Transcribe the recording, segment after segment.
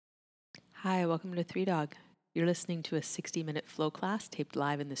Hi, welcome to Three Dog. You're listening to a 60-minute flow class taped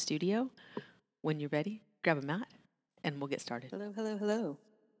live in the studio. When you're ready, grab a mat and we'll get started. Hello, hello, hello.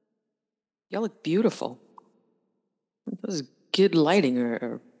 Y'all look beautiful. This is good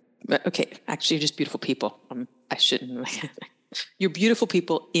lighting okay, actually you're just beautiful people. I shouldn't. You're beautiful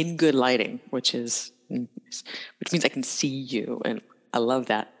people in good lighting, which means I can see you, and I love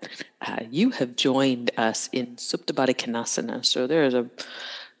that. You have joined us in Supta Baddha Konasana, so there is a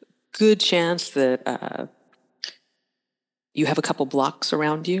good chance that you have a couple blocks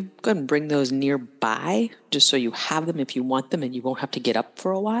around you. Go ahead and bring those nearby, just so you have them if you want them, and you won't have to get up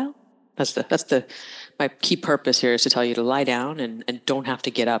for a while. My key purpose here is to tell you to lie down and don't have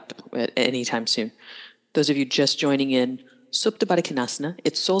to get up at any time soon. Those of you just joining in, Supta Baddha Konasana,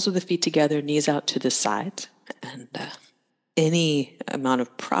 it's soles of the feet together, knees out to the side, and any amount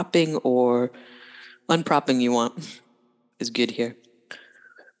of propping or unpropping you want is good here.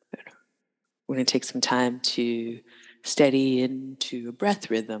 We're going to take some time to steady into a breath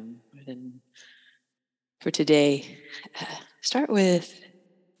rhythm. And for today, start with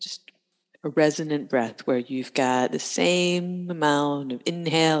just a resonant breath where you've got the same amount of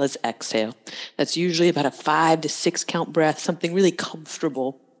inhale as exhale. That's usually about a 5 to 6 count breath, something really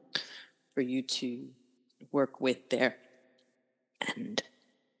comfortable for you to work with there. And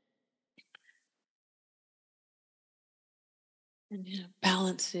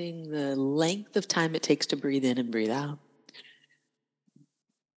balancing the length of time it takes to breathe in and breathe out.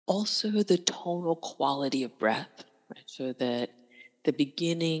 Also the tonal quality of breath, right? So that the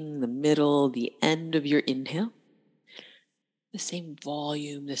beginning, the middle, the end of your inhale, the same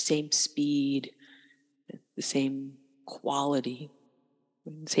volume, the same speed, the same quality.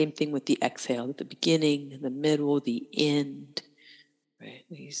 Same thing with the exhale, at the beginning, the middle, the end. Right?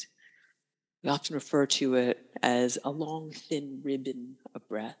 We often refer to it as a long, thin ribbon of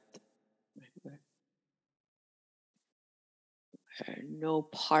breath. Right? Where no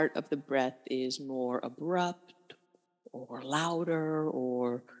part of the breath is more abrupt or louder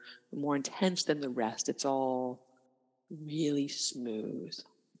or more intense than the rest. It's all really smooth.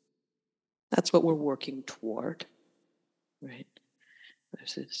 That's what we're working toward, right?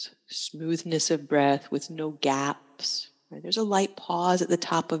 There's this smoothness of breath with no gaps. Right? There's a light pause at the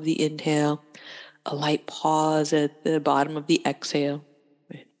top of the inhale, a light pause at the bottom of the exhale,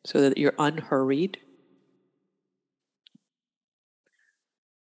 right? So that you're unhurried.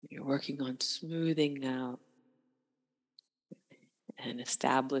 You're working on smoothing out and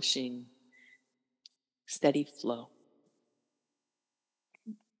establishing steady flow.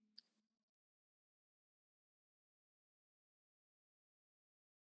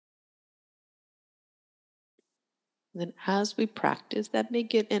 And then as we practice, that may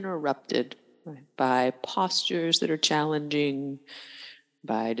get interrupted, right, by postures that are challenging,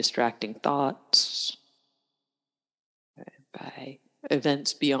 by distracting thoughts, right, by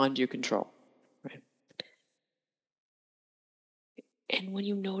events beyond your control. Right? And when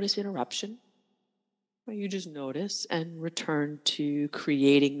you notice interruption, right, you just notice and return to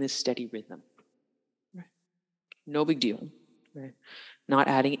creating this steady rhythm. Right? No big deal. Right? Not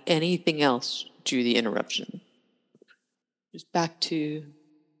adding anything else to the interruption. Just back to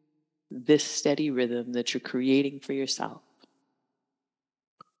this steady rhythm that you're creating for yourself.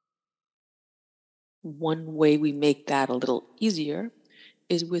 One way we make that a little easier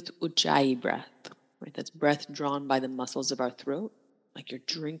is with ujjayi breath. Right? That's breath drawn by the muscles of our throat, like you're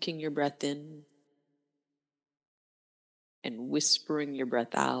drinking your breath in and whispering your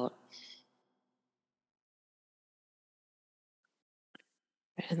breath out.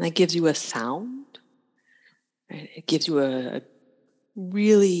 And that gives you a sound. Right? It gives you a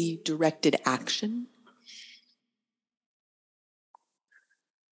really directed action,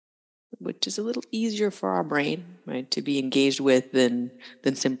 which is a little easier for our brain, right, to be engaged with than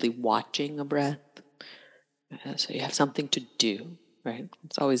simply watching a breath. So you have something to do, right?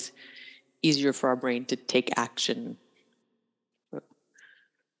 It's always easier for our brain to take action.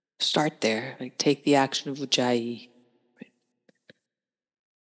 Start there, like take the action of ujjayi. Right?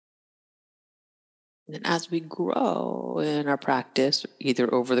 And then as we grow in our practice,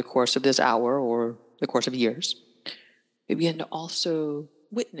 either over the course of this hour or the course of years, we begin to also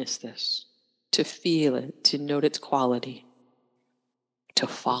witness this, to feel it, to note its quality, to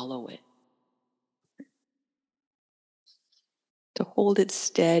follow it, to hold it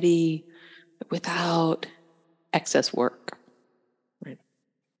steady without excess work. Right?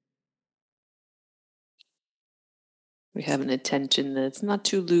 We have an attention that's not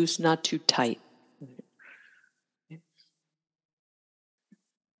too loose, not too tight. Right?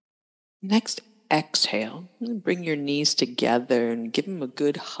 Next, exhale, bring your knees together and give them a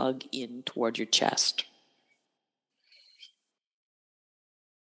good hug in toward your chest.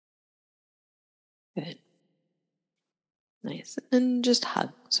 Good. Nice. And just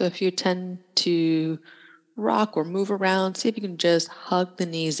hug. So if you tend to rock or move around, see if you can just hug the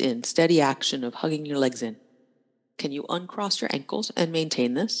knees in. Steady action of hugging your legs in. Can you uncross your ankles and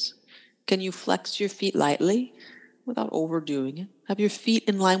maintain this? Can you flex your feet lightly without overdoing it? Have your feet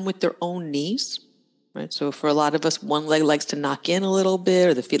in line with their own knees. Right? So for a lot of us, one leg likes to knock in a little bit,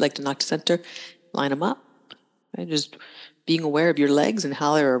 or the feet like to knock to center. Line them up. Right? Just being aware of your legs and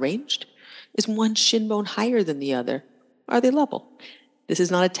how they're arranged. Is one shin bone higher than the other? Are they level? This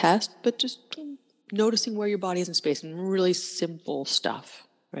is not a test, but just noticing where your body is in space, and really simple stuff,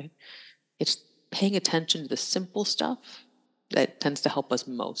 right? It's paying attention to the simple stuff that tends to help us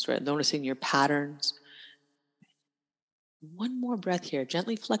most, right? Noticing your patterns. One more breath here.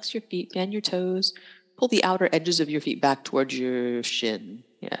 Gently flex your feet, fan your toes, pull the outer edges of your feet back towards your shin.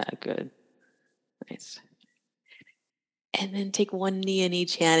 Yeah, good. Nice. And then take one knee in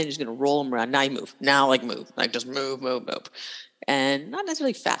each hand and you're just going to roll them around. Now you move. Now move. Like just move. And not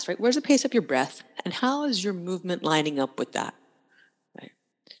necessarily fast, right? Where's the pace of your breath? And how is your movement lining up with that? Right?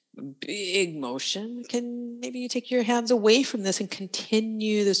 Big motion. Maybe you take your hands away from this and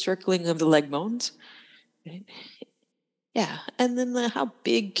continue the circling of the leg bones. Right? Yeah. And then how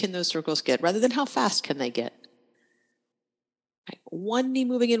big can those circles get rather than how fast can they get? Right? One knee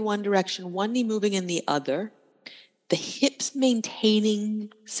moving in one direction, one knee moving in the other. The hips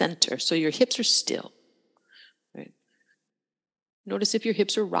maintaining center. So your hips are still. Right? Notice if your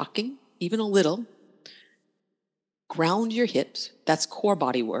hips are rocking, even a little. Ground your hips. That's core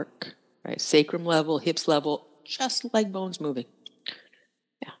body work. Right? Sacrum level, hips level, just leg bones moving.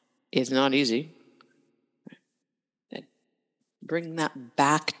 Yeah. It's not easy. Right? Bring that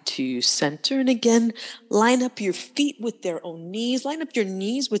back to center. And again, line up your feet with their own knees. Line up your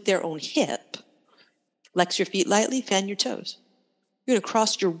knees with their own hip. Flex your feet lightly, fan your toes. You're going to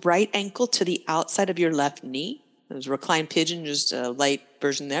cross your right ankle to the outside of your left knee. There's a reclined pigeon, just a light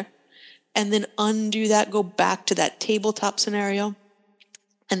version there. And then undo that, go back to that tabletop scenario.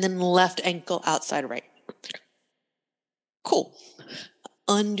 And then left ankle outside right. Cool.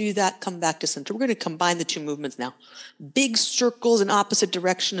 Undo that, come back to center. We're going to combine the two movements now. Big circles in opposite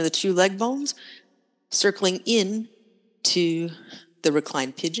direction of the two leg bones, circling in to the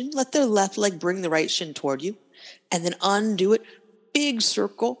reclined pigeon. Let the left leg bring the right shin toward you. And then undo it. Big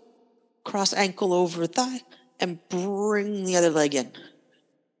circle, cross ankle over thigh, and bring the other leg in.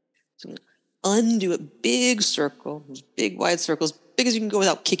 So undo it, big circle, big wide circles, big as you can go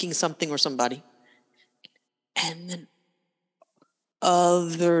without kicking something or somebody. And then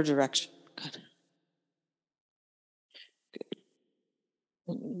other direction. Good.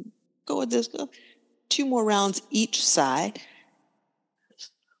 Good. Go with this. Go. 2 more rounds each side.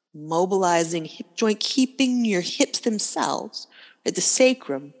 Mobilizing hip joint, keeping your hips themselves at the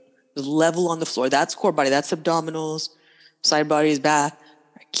sacrum level on the floor. That's core body. That's abdominals. Side body is back.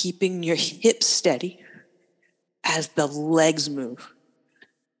 Keeping your hips steady as the legs move.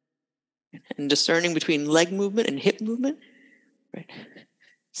 And discerning between leg movement and hip movement. Right?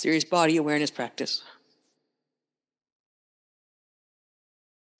 Serious body awareness practice.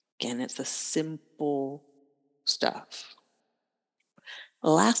 Again, it's the simple stuff.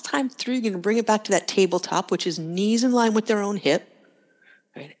 Last time through, you're going to bring it back to that tabletop, which is knees in line with their own hip,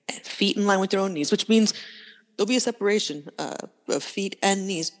 right? And feet in line with their own knees, which means there'll be a separation of feet and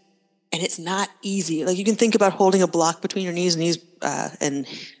knees. And it's not easy. Like you can think about holding a block between your knees and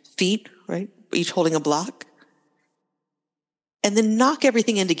feet, right? Each holding a block. And then knock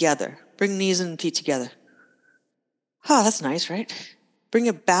everything in together. Bring knees and feet together. Oh, that's nice, right? Bring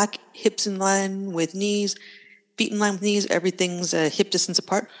it back, hips in line with knees, feet in line with knees, everything's hip distance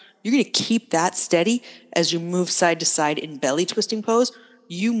apart. You're going to keep that steady as you move side to side in belly twisting pose.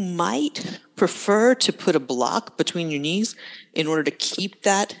 You might prefer to put a block between your knees in order to keep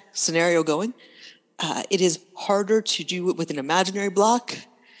that scenario going. It is harder to do it with an imaginary block.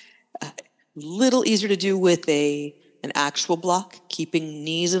 Little easier to do with an actual block, keeping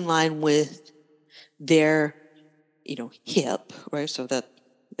knees in line with their, hip, right? So that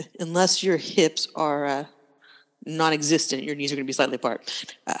unless your hips are non-existent, your knees are going to be slightly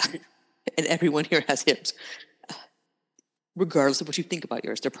apart. And everyone here has hips. Regardless of what you think about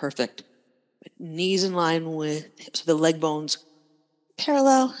yours, they're perfect. But knees in line with hips, so the leg bones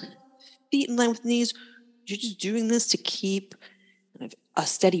parallel, feet in line with knees. You're just doing this to keep a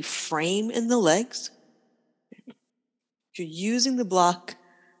steady frame in the legs. If you're using the block,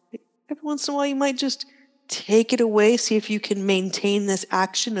 every once in a while you might just Take it away. See if you can maintain this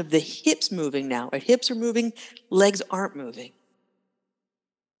action of the hips moving now. Our hips are moving, legs aren't moving.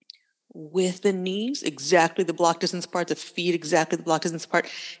 With the knees, exactly the block distance apart, the feet, exactly the block distance apart.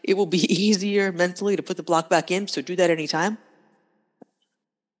 It will be easier mentally to put the block back in, so do that anytime.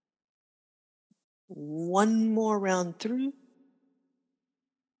 One more round through.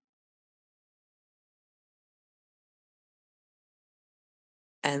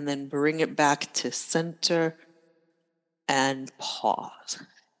 And then bring it back to center and pause.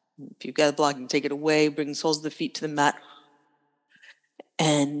 If you've got a block, you can take it away, bring the soles of the feet to the mat,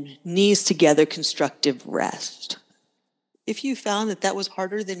 and knees together, constructive rest. If you found that that was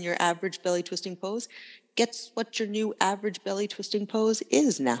harder than your average belly twisting pose, guess what your new average belly twisting pose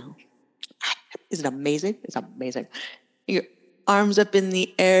is now? Isn't it amazing? It's amazing. Your arms up in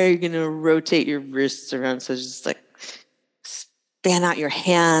the air, you're going to rotate your wrists around. So just like span out your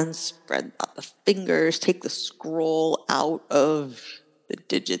hands, spread out the fingers, take the scroll out of the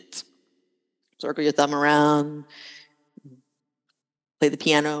digits. Circle your thumb around, play the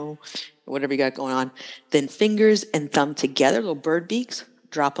piano, or whatever you got going on. Then fingers and thumb together, little bird beaks,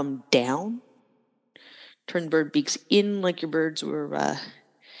 drop them down. Turn bird beaks in like your birds were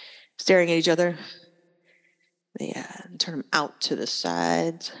staring at each other. Turn them out to the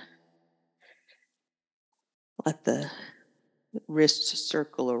sides. Let the wrists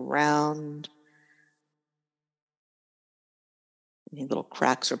circle around. Any little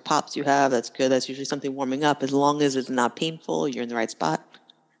cracks or pops you have, that's good. That's usually something warming up. As long as it's not painful, you're in the right spot.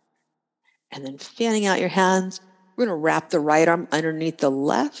 And then fanning out your hands. We're going to wrap the right arm underneath the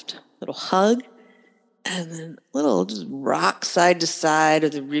left. Little hug. And then little just rock side to side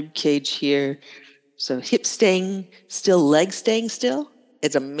of the rib cage here. So hips staying still, legs staying still.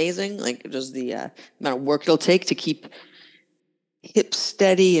 It's amazing, like just the amount of work it'll take to keep hips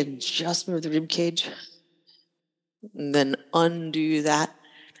steady and just move the rib cage. And then undo that.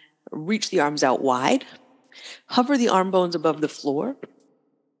 Reach the arms out wide. Hover the arm bones above the floor.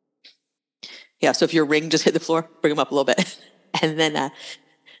 Yeah, so if your ring just hit the floor, bring them up a little bit. And then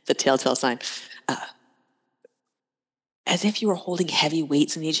the telltale sign. As if you were holding heavy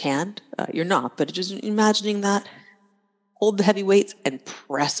weights in each hand. You're not, but just imagining that. Hold the heavy weights and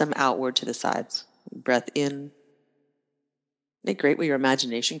press them outward to the sides. Breath in. Isn't it great what your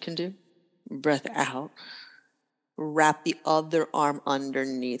imagination can do? Breath out. Wrap the other arm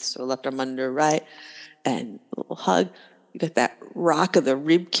underneath. So left arm under right. And a little hug. You got that rock of the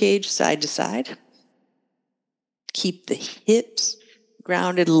rib cage side to side. Keep the hips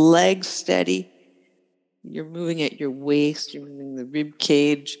grounded, legs steady. You're moving at your waist. You're moving the rib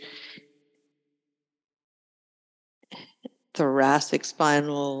cage. Thoracic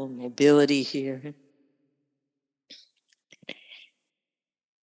spinal mobility here.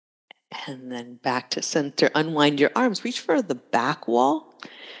 And then back to center. Unwind your arms. Reach for the back wall.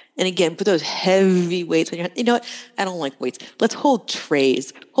 And again, put those heavy weights on your hand. You know what? I don't like weights. Let's hold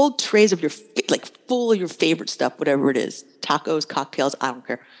trays. Hold trays of your, like full of your favorite stuff, whatever it is. Tacos, cocktails, I don't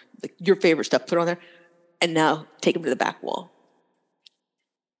care. Like your favorite stuff, put it on there. And now take them to the back wall.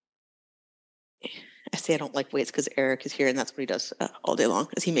 I say I don't like weights because Eric is here and that's what he does all day long,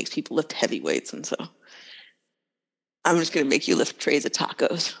 is he makes people lift heavy weights. And so I'm just going to make you lift trays of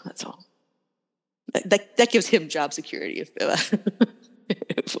tacos. That's all. That gives him job security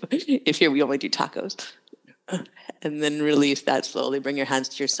if here we only do tacos. And then release that slowly. Bring your hands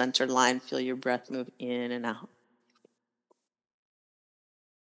to your center line. Feel your breath move in and out.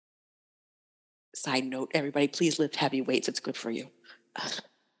 Side note, everybody, please lift heavy weights. It's good for you.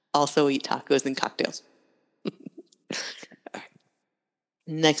 Also eat tacos and cocktails.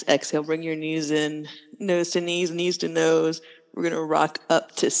 Next exhale, bring your knees in, nose to knees, knees to nose. We're going to rock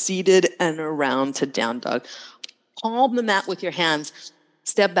up to seated and around to down dog. Palm the mat with your hands.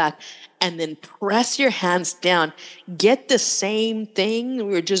 Step back and then press your hands down. Get the same thing we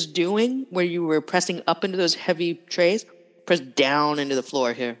were just doing where you were pressing up into those heavy trays. Press down into the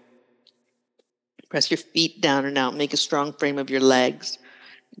floor here. Press your feet down and out. Make a strong frame of your legs.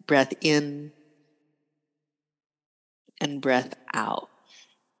 Breath in and breath out.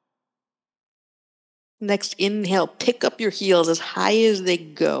 Next, inhale, pick up your heels as high as they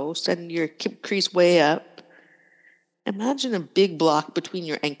go. Send your hip crease way up. Imagine a big block between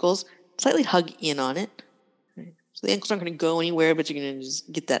your ankles. Slightly hug in on it. So the ankles aren't going to go anywhere, but you're going to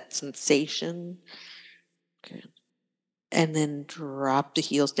just get that sensation. Okay. And then drop the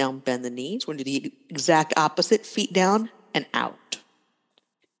heels down, bend the knees. We're going to do the exact opposite. Feet down and out.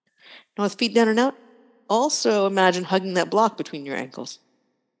 Now with feet down and out, also imagine hugging that block between your ankles.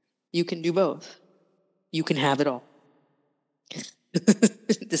 You can do both. You can have it all.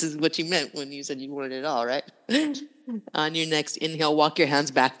 This is what you meant when you said you wanted it all, right? On your next inhale, walk your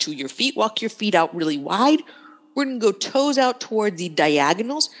hands back to your feet. Walk your feet out really wide. We're going to go toes out toward the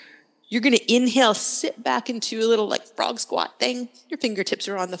diagonals. You're going to inhale, sit back into a little like frog squat thing. Your fingertips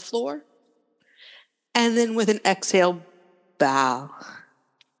are on the floor. And then with an exhale, bow.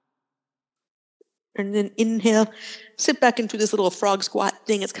 And then inhale, sit back into this little frog squat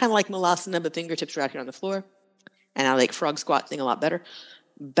thing. It's kind of like malasana, but fingertips are out here on the floor. And I like frog squat thing a lot better.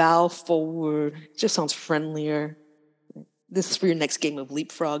 Bow forward. It just sounds friendlier. This is for your next game of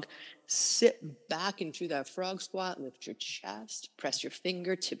leapfrog. Sit back into that frog squat. Lift your chest. Press your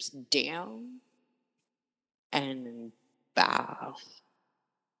fingertips down. And then bow.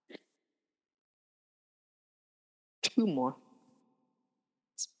 2 more.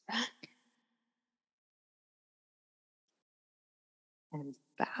 Back. And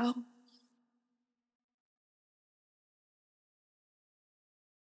bow.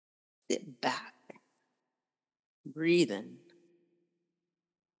 Sit back. Breathe in.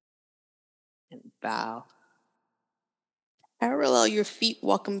 And bow. Parallel your feet,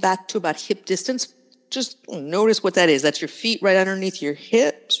 walk them back to about hip distance. Just notice what that is. That's your feet right underneath your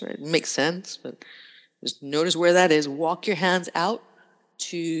hips, right? It makes sense, but just notice where that is. Walk your hands out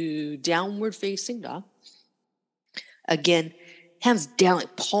to downward facing dog. Again, hands down,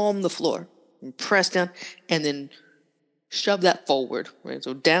 like palm the floor. And press down, and then shove that forward, right?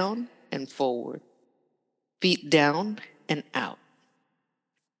 So down and forward. Feet down and out.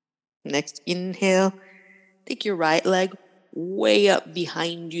 Next, inhale. Take your right leg way up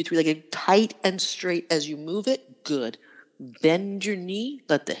behind you, three-legged, tight and straight as you move it. Good. Bend your knee.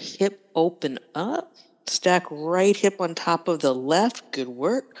 Let the hip open up. Stack right hip on top of the left. Good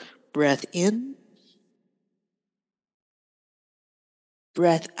work. Breath in.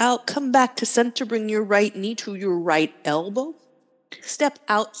 Breath out. Come back to center. Bring your right knee to your right elbow. Step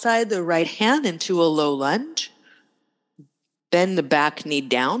outside the right hand into a low lunge. Bend the back knee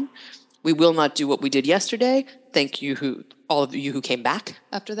down. We will not do what we did yesterday. Thank you, all of you who came back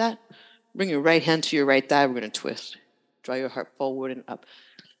after that. Bring your right hand to your right thigh. We're going to twist. Draw your heart forward and up.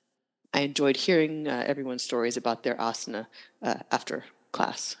 I enjoyed hearing everyone's stories about their asana after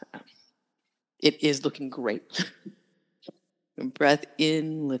class. It is looking great. Breath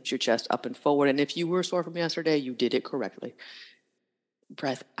in, lift your chest up and forward. And if you were sore from yesterday, you did it correctly.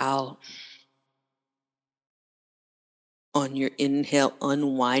 Breath out. On your inhale,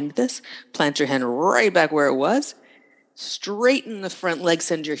 unwind this. Plant your hand right back where it was. Straighten the front leg,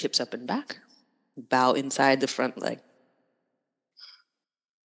 send your hips up and back. Bow inside the front leg.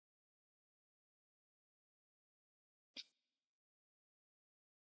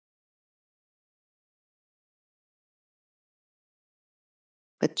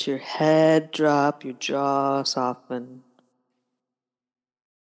 Let your head drop, your jaw soften.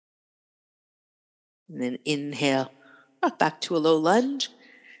 And then inhale, rock back to a low lunge.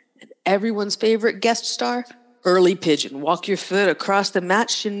 And everyone's favorite guest star, early pigeon. Walk your foot across the mat,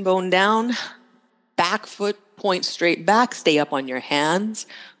 shin bone down. Back foot point straight back. Stay up on your hands.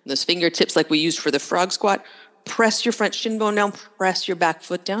 Those fingertips like we used for the frog squat. Press your front shin bone down. Press your back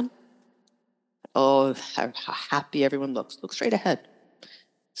foot down. Oh, how happy everyone looks. Look straight ahead.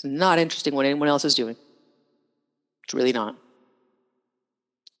 It's not interesting what anyone else is doing. It's really not.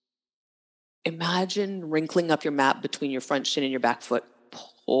 Imagine wrinkling up your mat between your front shin and your back foot.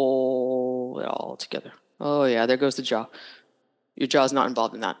 Pull it all together. Oh yeah, there goes the jaw. Your jaw's not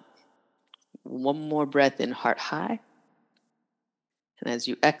involved in that. One more breath in, heart high. And as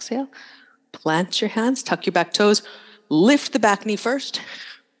you exhale, plant your hands, tuck your back toes, lift the back knee first,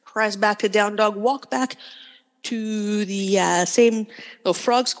 press back to down dog, walk back to the same little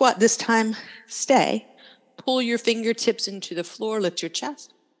frog squat. This time, stay. Pull your fingertips into the floor, lift your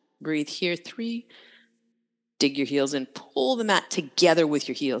chest. Breathe here, 3. Dig your heels in, pull the mat together with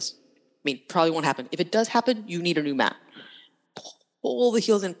your heels. I mean, probably won't happen. If it does happen, you need a new mat. Pull the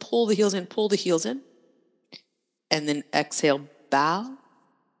heels in, pull the heels in, pull the heels in. And then exhale, bow.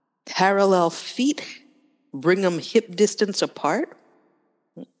 Parallel feet, bring them hip distance apart.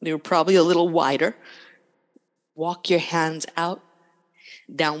 They were probably a little wider. Walk your hands out,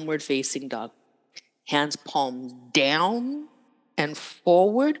 downward facing dog. Hands palms down and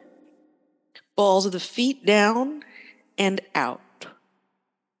forward. Balls of the feet down and out.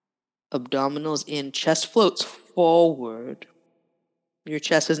 Abdominals in, chest floats forward. Your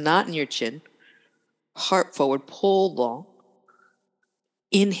chest is not in your chin. Heart forward, pull long.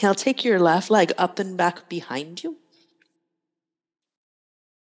 Inhale, take your left leg up and back behind you.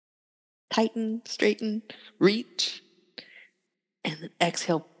 Tighten, straighten, reach. And then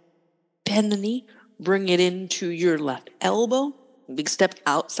exhale, bend the knee, bring it into your left elbow. Big step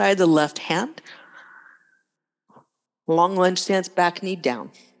outside the left hand. Long lunge stance, back knee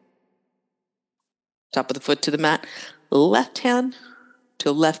down. Top of the foot to the mat. Left hand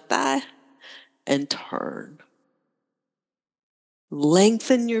to left thigh and turn.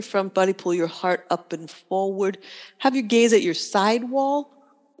 Lengthen your front body, pull your heart up and forward. Have your gaze at your side wall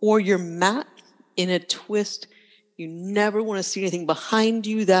or your mat in a twist. You never want to see anything behind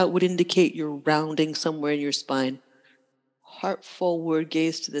you. That would indicate you're rounding somewhere in your spine. Heart forward,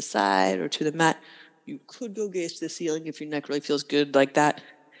 gaze to the side or to the mat. You could go gaze to the ceiling if your neck really feels good like that,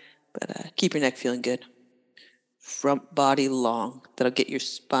 but keep your neck feeling good. Front body long. That'll get your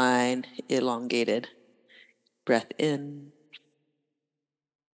spine elongated. Breath in.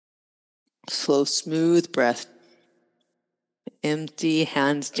 Slow, smooth breath. Empty,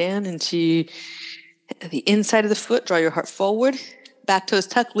 hands down into the inside of the foot. Draw your heart forward. Back toes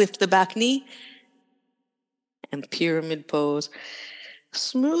tuck, lift the back knee. And pyramid pose.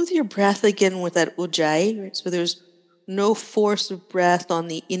 Smooth your breath again with that ujjayi. Right? So there's no force of breath on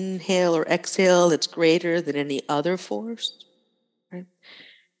the inhale or exhale that's greater than any other force. Right?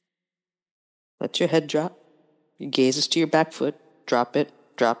 Let your head drop. Your gaze is to your back foot. Drop it,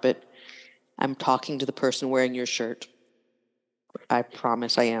 drop it. I'm talking to the person wearing your shirt. I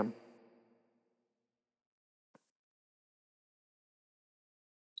promise I am.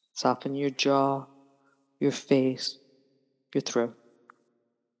 Soften your jaw, your face, your throat.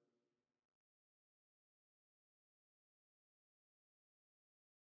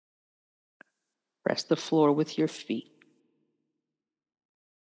 Press the floor with your feet.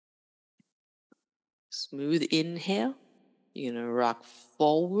 Smooth inhale. You're going to rock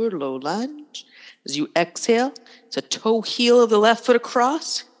forward, low lunge. As you exhale, it's a toe heel of the left foot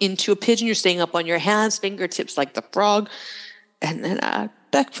across into a pigeon. You're staying up on your hands, fingertips like the frog. And then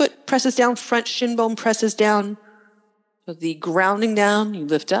back foot presses down, front shin bone presses down. So the grounding down, you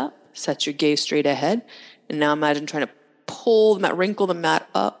lift up, set your gaze straight ahead. And now imagine trying to pull the mat, wrinkle the mat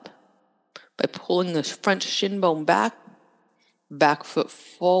up by pulling the front shin bone back foot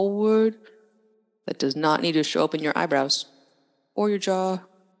forward. That does not need to show up in your eyebrows or your jaw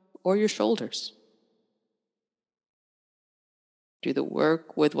or your shoulders. Do the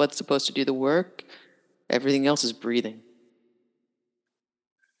work with what's supposed to do the work. Everything else is breathing.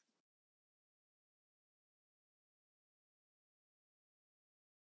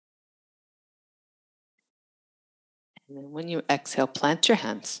 And then when you exhale, plant your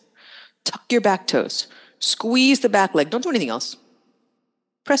hands. Tuck your back toes. Squeeze the back leg. Don't do anything else.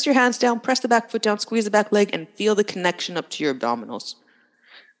 Press your hands down, press the back foot down, squeeze the back leg, and feel the connection up to your abdominals.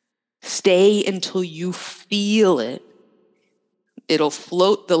 Stay until you feel it. It'll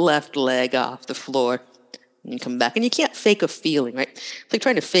float the left leg off the floor. And you come back. And you can't fake a feeling, right? It's like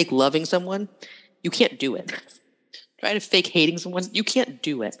trying to fake loving someone. You can't do it. Trying to fake hating someone. You can't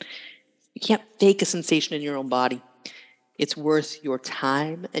do it. You can't fake a sensation in your own body. It's worth your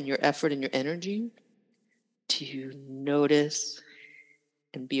time and your effort and your energy to notice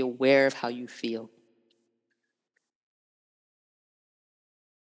and be aware of how you feel.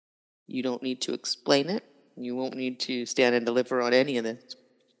 You don't need to explain it. You won't need to stand and deliver on any of this.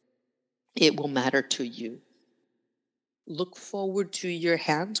 It will matter to you. Look forward to your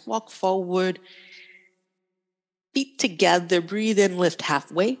hands. Walk forward. Feet together. Breathe in, lift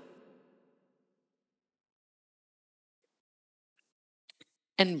halfway.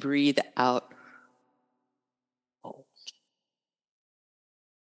 And breathe out. Hold.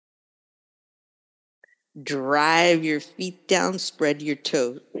 Drive your feet down, spread your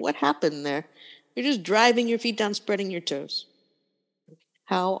toes. What happened there? You're just driving your feet down, spreading your toes.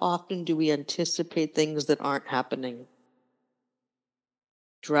 How often do we anticipate things that aren't happening?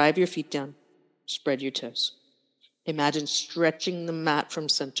 Drive your feet down, spread your toes. Imagine stretching the mat from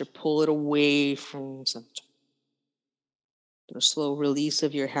center. Pull it away from center. Do a slow release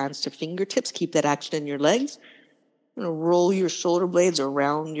of your hands to fingertips. Keep that action in your legs. You're going to roll your shoulder blades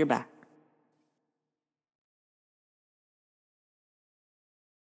around your back.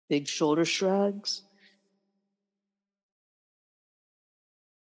 Big shoulder shrugs.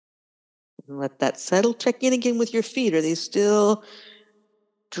 And let that settle. Check in again with your feet. Are they still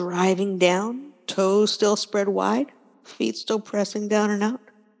driving down? Toes still spread wide? Feet still pressing down and out?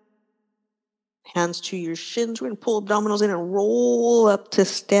 Hands to your shins. We're going to pull abdominals in and roll up to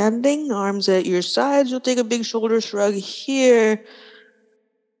standing. Arms at your sides. You'll take a big shoulder shrug here.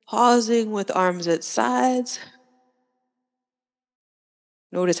 Pausing with arms at sides.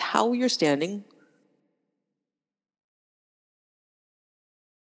 Notice how you're standing.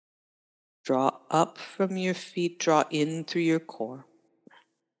 Draw up from your feet. Draw in through your core.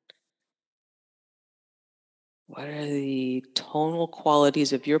 What are the tonal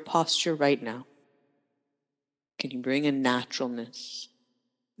qualities of your posture right now? Can you bring a naturalness,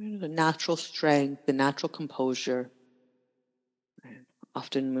 a natural strength, a natural composure?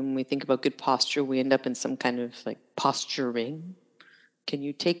 Often when we think about good posture, we end up in some kind of like posturing. Can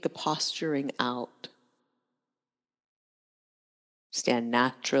you take the posturing out? Stand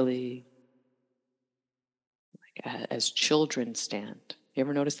naturally, like as children stand. You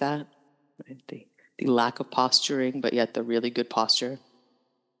ever notice that? Right? The lack of posturing, but yet the really good posture.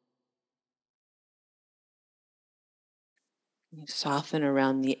 You soften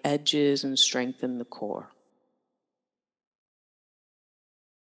around the edges and strengthen the core.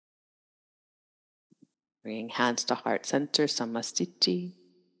 Bringing hands to heart center, samastiti.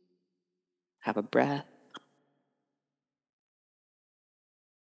 Have a breath.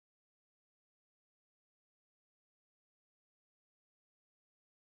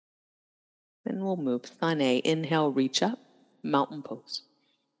 Then we'll move. Thane, inhale, reach up, mountain pose.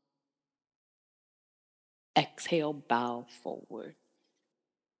 Exhale, bow forward.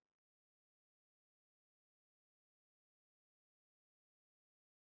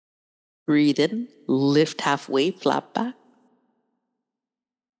 Breathe in, lift halfway, flat back.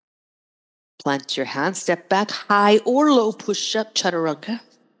 Plant your hands, step back, high or low push up, chaturanga.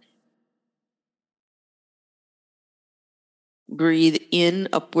 Breathe in,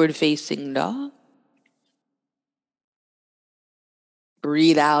 upward facing dog.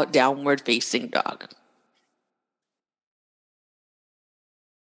 Breathe out, downward facing dog.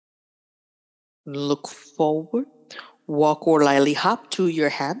 Look forward, walk or lightly hop to your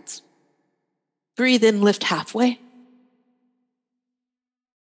hands. Breathe in, lift halfway.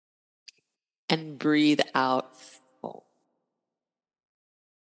 And breathe out, fold.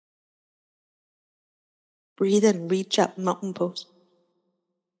 Breathe in, reach up, mountain pose.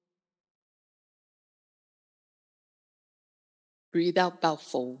 Breathe out, bow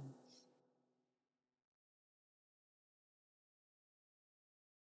forward.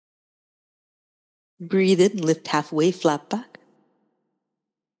 Breathe in, lift halfway, flat back.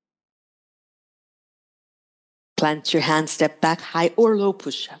 Plant your hands, step back, high or low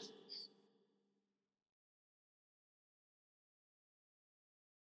push up.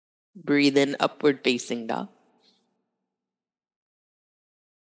 Breathe in, upward facing dog.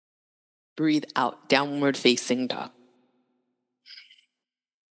 Breathe out, downward facing dog.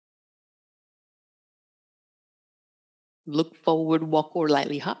 Look forward, walk or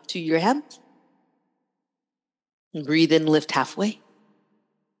lightly hop to your hands. Breathe in, lift halfway.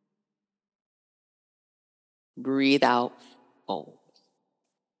 Breathe out, fold.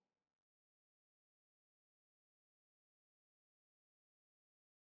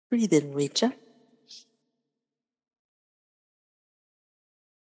 Breathe in, reach up.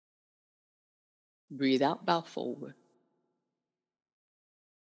 Breathe out, bow forward.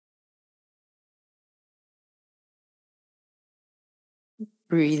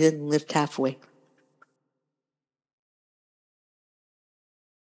 Breathe in, lift halfway.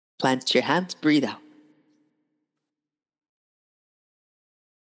 Plant your hands, breathe out.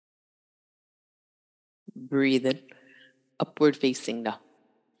 Breathe in, upward facing dog.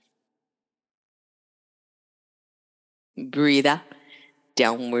 Breathe out,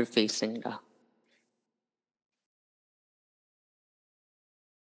 downward facing dog.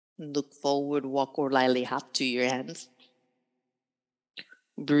 Look forward, walk or lightly hop to your hands.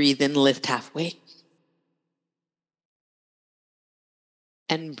 Breathe in, lift halfway.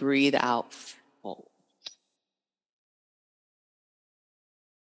 And breathe out, fold.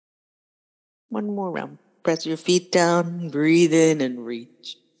 One more round. Press your feet down, breathe in and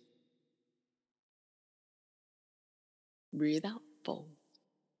reach. Breathe out, fold.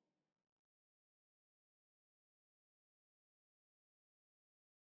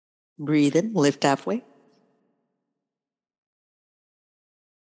 Breathe in, lift halfway.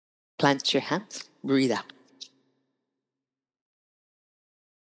 Plant your hands, breathe out.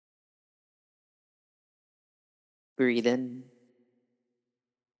 Breathe in.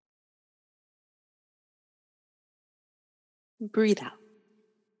 Breathe out.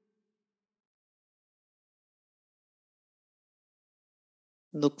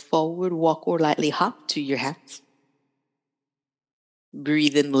 Look forward, walk or lightly hop to your hands.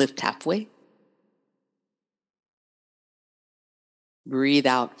 Breathe in, lift halfway. Breathe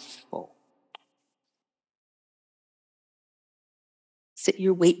out, fold. Sit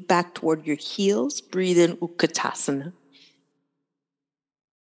your weight back toward your heels. Breathe in, Utkatasana.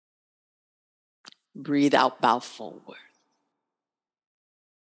 Breathe out, bow forward.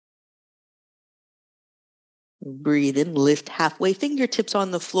 Breathe in, lift halfway, fingertips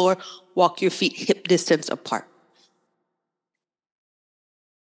on the floor. Walk your feet hip distance apart.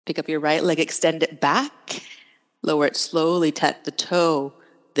 Pick up your right leg, extend it back. Lower it slowly, tap the toe.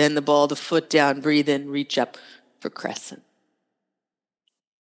 Then the ball of the foot down. Breathe in, reach up for crescent.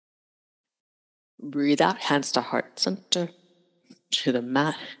 Breathe out, hands to heart center. To the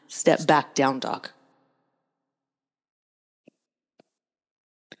mat. Step back, down dog.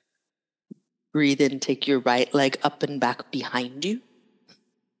 Breathe in, take your right leg up and back behind you.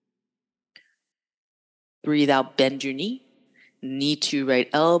 Breathe out, bend your knee. Knee to right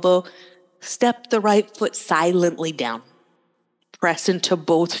elbow. Step the right foot silently down. Press into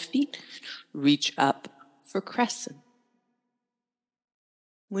both feet. Reach up for crescent.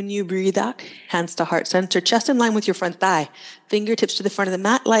 When you breathe out, hands to heart center, chest in line with your front thigh. Fingertips to the front of the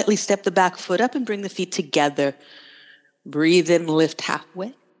mat. Lightly step the back foot up and bring the feet together. Breathe in, lift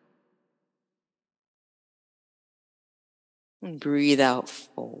halfway. And breathe out,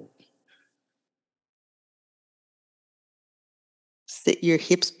 fold. Sit your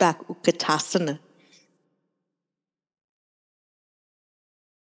hips back, Utkatasana.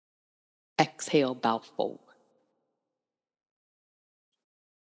 Exhale, bow forward.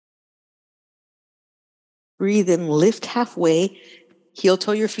 Breathe in, lift halfway. Heel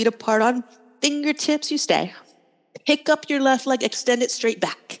toe your feet apart on fingertips, you stay. Pick up your left leg, extend it straight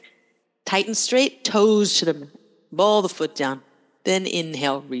back. Tighten straight, toes to the mat. Ball the foot down. Then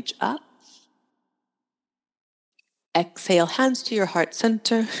inhale, reach up. Exhale, hands to your heart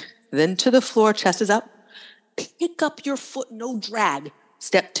center. Then to the floor, chest is up. Pick up your foot, no drag.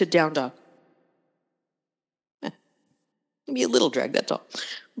 Step to down dog. Maybe a little drag, that's all.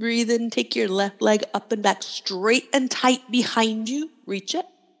 Breathe in, take your left leg up and back, straight and tight behind you. Reach it.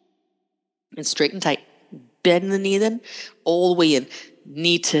 And straight and tight. Bend the knee then, all the way in.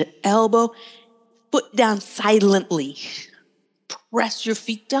 Knee to elbow. Foot down silently. Press your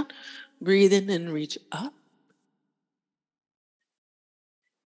feet down. Breathe in and reach up.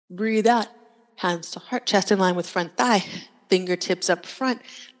 Breathe out. Hands to heart, chest in line with front thigh. Fingertips up front.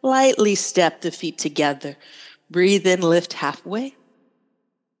 Lightly step the feet together. Breathe in, lift halfway.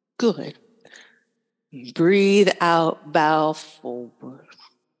 Good. Breathe out, bow forward.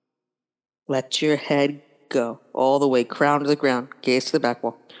 Let your head go all the way, crown to the ground, gaze to the back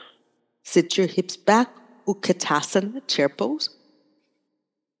wall. Sit your hips back, Utkatasana, chair pose.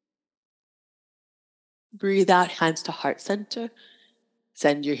 Breathe out, hands to heart center.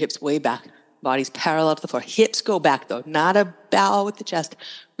 Send your hips way back. Body's parallel to the floor. Hips go back though, not a bow with the chest.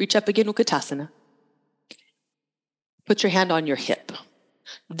 Reach up again, Utkatasana. Put your hand on your hip.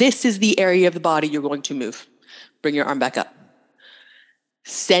 This is the area of the body you're going to move. Bring your arm back up.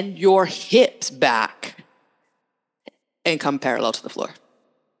 Send your hips back and come parallel to the floor.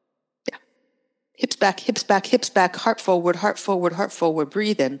 Yeah. Hips back, hips back, hips back, heart forward, heart forward, heart forward.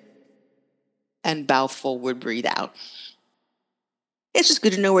 Breathe in and bow forward, breathe out. It's just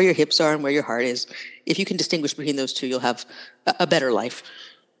good to know where your hips are and where your heart is. If you can distinguish between those two, you'll have a better life.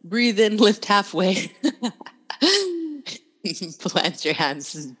 Breathe in, lift halfway. Plant your hands,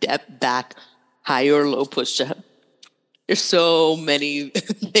 step back, high or low push-up. There's so many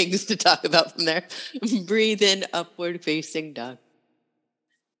things to talk about from there. Breathe in, upward facing dog.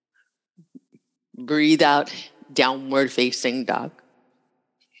 Breathe out, downward facing dog.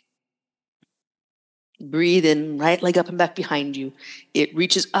 Breathe in, right leg up and back behind you. It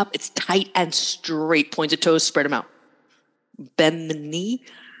reaches up, it's tight and straight. Pointed toes, spread them out. Bend the knee,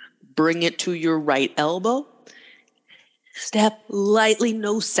 bring it to your right elbow. Step lightly,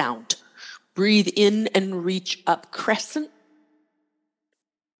 no sound. Breathe in and reach up, crescent.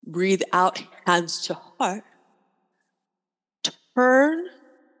 Breathe out, hands to heart. Turn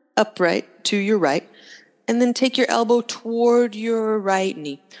upright to your right, and then take your elbow toward your right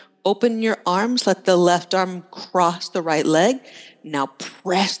knee. Open your arms, let the left arm cross the right leg. Now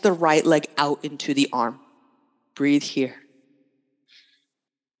press the right leg out into the arm. Breathe here.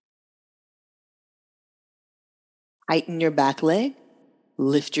 Tighten your back leg,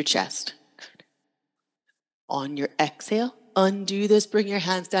 lift your chest. On your exhale, undo this, bring your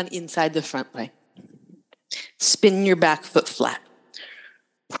hands down inside the front leg. Spin your back foot flat.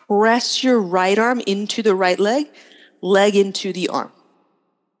 Press your right arm into the right leg into the arm.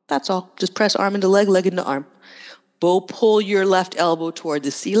 That's all. Just press arm into leg into arm. Bow pull your left elbow toward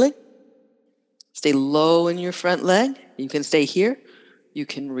the ceiling. Stay low in your front leg. You can stay here. You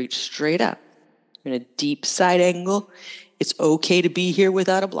can reach straight up. You're in a deep side angle. It's okay to be here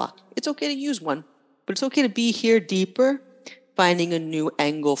without a block. It's okay to use one, but it's okay to be here deeper, finding a new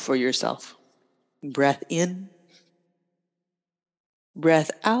angle for yourself. Breath in.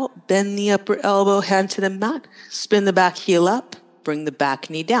 Breath out. Bend the upper elbow, hand to the mat. Spin the back heel up. Bring the back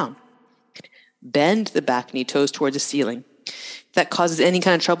knee down. Bend the back knee, toes towards the ceiling. If that causes any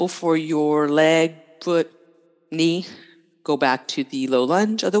kind of trouble for your leg, foot, knee, go back to the low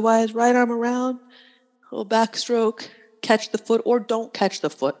lunge. Otherwise, right arm around, little backstroke, catch the foot or don't catch the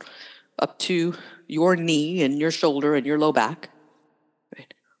foot up to your knee and your shoulder and your low back.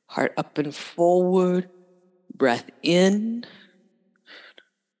 Right. Heart up and forward, breath in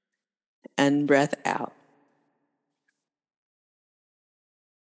and breath out.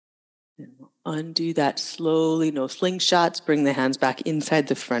 And we'll undo that slowly, no slingshots. Bring the hands back inside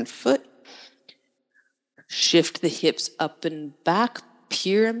the front foot. Shift the hips up and back,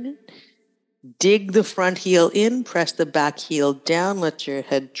 pyramid. Dig the front heel in, press the back heel down, let your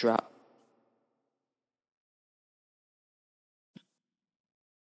head drop.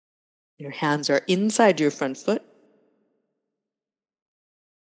 Your hands are inside your front foot.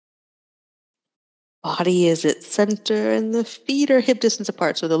 Body is at center and the feet are hip distance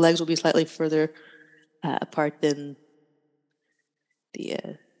apart, so the legs will be slightly further apart than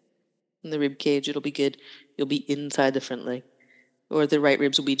the rib cage. It'll be good. You'll be inside the front leg. Or the right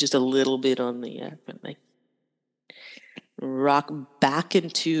ribs will be just a little bit on the front leg. Rock back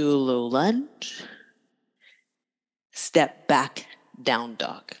into low lunge. Step back, down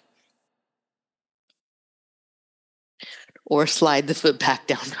dog. Or slide the foot back,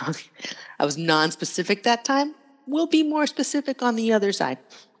 down dog. I was non-specific that time. We'll be more specific on the other side.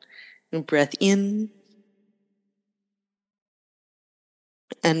 And breath in.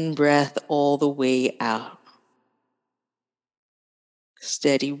 And breath all the way out.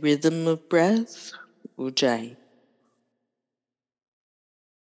 Steady rhythm of breath. Ujjayi.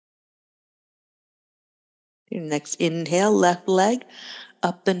 Your next inhale, left leg,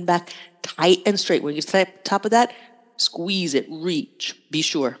 up and back, tight and straight. When you get to the top of that, squeeze it, reach, be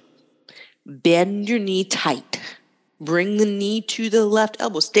sure. Bend your knee tight. Bring the knee to the left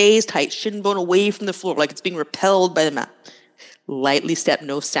elbow. Stays tight, shin bone away from the floor, like it's being repelled by the mat. Lightly step,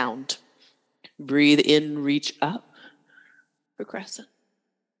 no sound. Breathe in, reach up for crescent.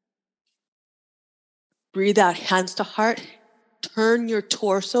 Breathe out, hands to heart. Turn your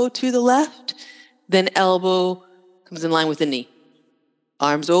torso to the left. Then elbow comes in line with the knee.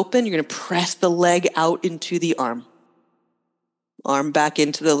 Arms open, you're going to press the leg out into the arm. Arm back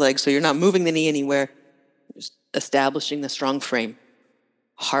into the leg, so you're not moving the knee anywhere. Just establishing the strong frame.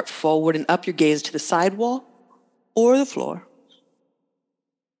 Heart forward and up, your gaze to the side wall or the floor.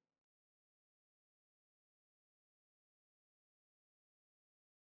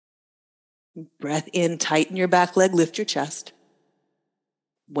 Breath in, tighten your back leg, lift your chest.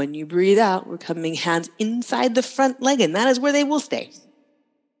 When you breathe out, we're coming hands inside the front leg, and that is where they will stay.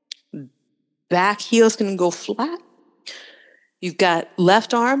 Back heel's going to go flat. You've got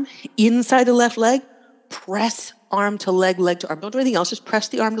left arm inside the left leg. Press arm to leg, leg to arm. Don't do anything else. Just press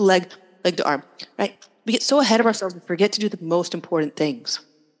the arm to leg, leg to arm. Right? We get so ahead of ourselves and forget to do the most important things.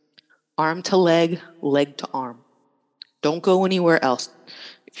 Arm to leg, leg to arm. Don't go anywhere else.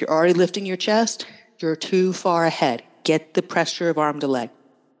 If you're already lifting your chest, you're too far ahead. Get the pressure of arm to leg.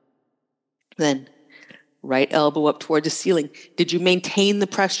 Then, right elbow up toward the ceiling. Did you maintain the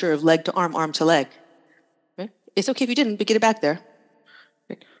pressure of leg to arm to leg? Right? It's okay if you didn't, but get it back there.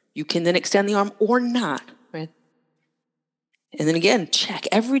 Right? You can then extend the arm or not. Right? And then again, check.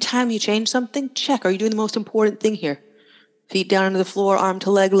 Every time you change something, check. Are you doing the most important thing here? Feet down into the floor, arm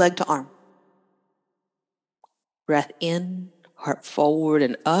to leg to arm. Breath in, heart forward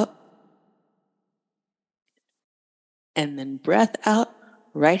and up. And then breath out.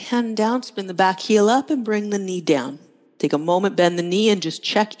 Right hand down, spin the back heel up and bring the knee down. Take a moment, bend the knee and just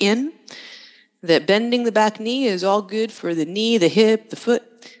check in that bending the back knee is all good for the knee, the hip, the foot.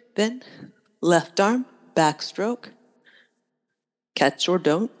 Bend, left arm, back stroke. Catch or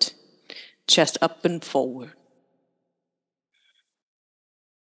don't. Chest up and forward.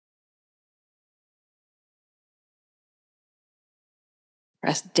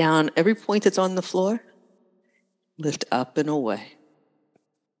 Press down every point that's on the floor. Lift up and away.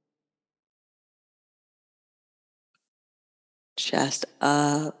 Chest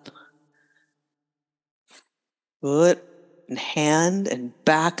up. Foot and hand and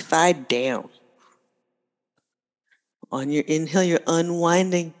back thigh down. On your inhale, you're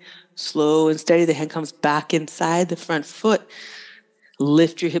unwinding. Slow and steady. The hand comes back inside the front foot.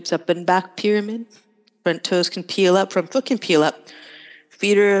 Lift your hips up and back, pyramid. Front toes can peel up, front foot can peel up.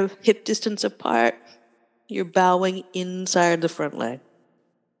 Feet are hip distance apart. You're bowing inside the front leg.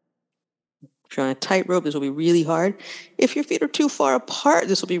 If you're on a tightrope, this will be really hard. If your feet are too far apart,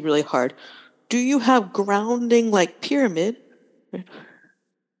 this will be really hard. Do you have grounding like pyramid?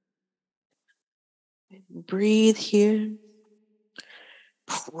 Breathe here.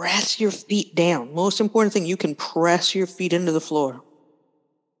 Press your feet down. Most important thing, you can press your feet into the floor.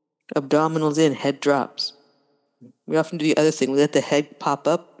 Abdominals in, head drops. We often do the other thing. We let the head pop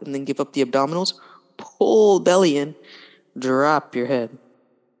up and then give up the abdominals. Pull belly in, drop your head.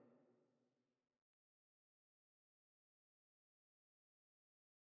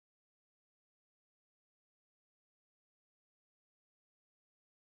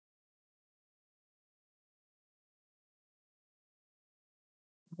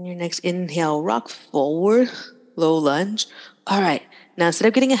 On your next inhale, rock forward, low lunge. All right, now instead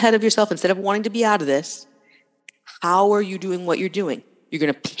of getting ahead of yourself, instead of wanting to be out of this, how are you doing what you're doing? You're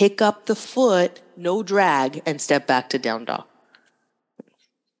going to pick up the foot, no drag, and step back to down dog.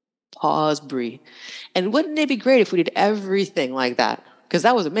 Pause, breathe. And wouldn't it be great if we did everything like that? Because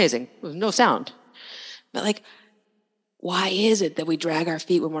that was amazing. There was no sound. But like, why is it that we drag our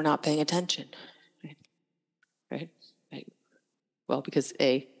feet when we're not paying attention? Right? Well, because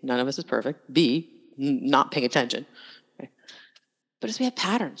A, none of us is perfect. B, not paying attention. Right? But as we have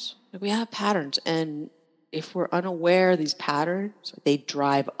patterns. We have patterns. And if we're unaware of these patterns, they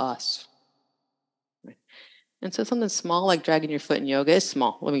drive us. Right? And so something small like dragging your foot in yoga is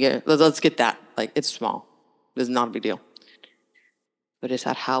small. Let's get that. Like, it's small. It's not a big deal. But it's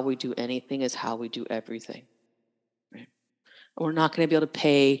not how we do anything, is how we do everything. Right? We're not going to be able to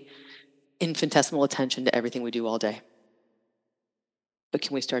pay infinitesimal attention to everything we do all day. But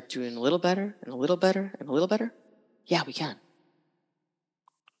can we start doing a little better and a little better and a little better? Yeah, we can.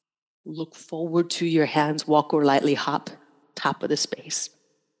 Look forward to your hands, walk or lightly hop, top of the space.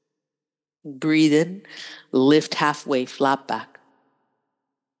 Breathe in, lift halfway, flat back.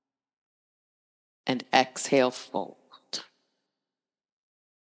 And exhale, fold.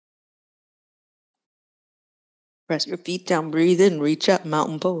 Press your feet down, breathe in, reach up,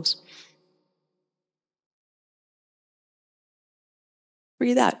 mountain pose.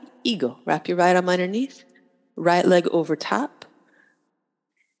 Breathe out, eagle. Wrap your right arm underneath, right leg over top.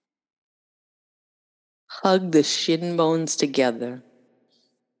 Hug the shin bones together.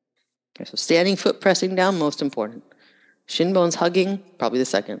 Okay, so standing foot pressing down, most important. Shin bones hugging, probably the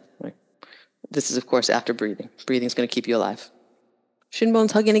second. Right? This is, of course, after breathing. Breathing is going to keep you alive. Shin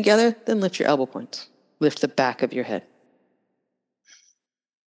bones hugging together, then lift your elbow points. Lift the back of your head.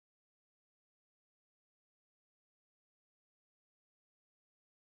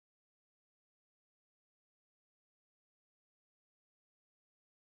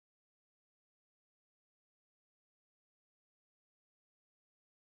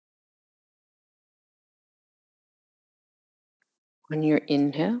 On your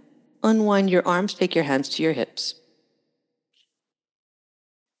inhale, unwind your arms, take your hands to your hips.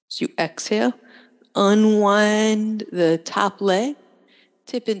 So you exhale, unwind the top leg,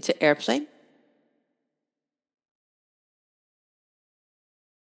 tip into airplane.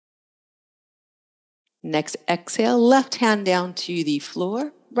 Next exhale, left hand down to the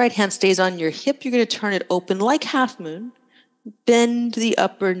floor. Right hand stays on your hip. You're going to turn it open like half moon. Bend the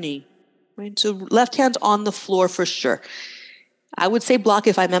upper knee. Right? So left hand's on the floor for sure. I would say block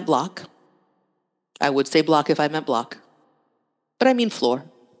if I meant block. I would say block if I meant block. But I mean floor.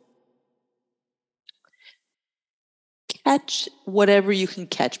 Catch whatever you can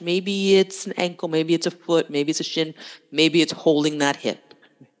catch. Maybe it's an ankle, maybe it's a foot, maybe it's a shin, maybe it's holding that hip.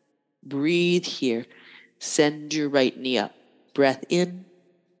 Breathe here. Send your right knee up. Breath in.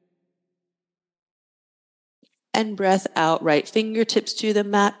 And breath out. Right fingertips to the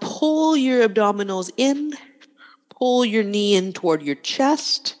mat. Pull your abdominals in. Pull your knee in toward your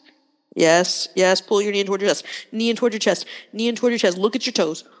chest. Yes, pull your knee in toward your chest. Knee in toward your chest. Knee in toward your chest. Look at your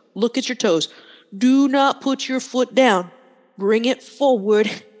toes. Look at your toes. Do not put your foot down. Bring it forward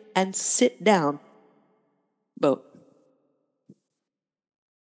and sit down. Boat.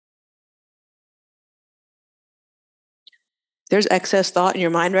 There's excess thought in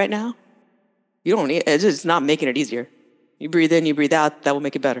your mind right now. You don't need it's not making it easier. You breathe in, you breathe out, that will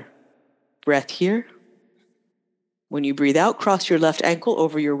make it better. Breath here. When you breathe out, cross your left ankle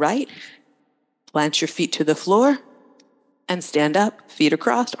over your right. Plant your feet to the floor and stand up. Feet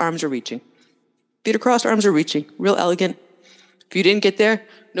across, arms are reaching. Feet across, arms are reaching. Real elegant. If you didn't get there,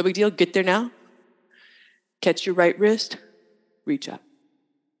 no big deal. Get there now. Catch your right wrist. Reach up.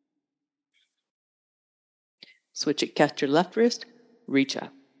 Switch it. Catch your left wrist. Reach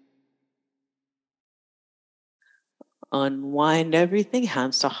up. Unwind everything.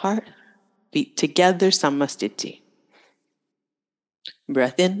 Hands to heart. Feet together. Samastiti.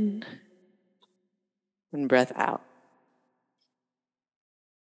 Breath in. And breath out.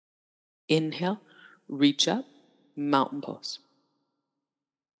 Inhale. Reach up. Mountain pose.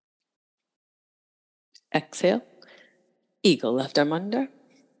 Exhale. Eagle. Left arm under.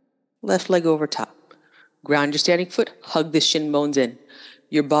 Left leg over top. Ground your standing foot, hug the shin bones in.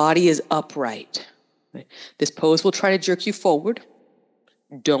 Your body is upright. Right? This pose will try to jerk you forward.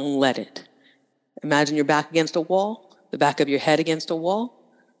 Don't let it. Imagine your back against a wall, the back of your head against a wall.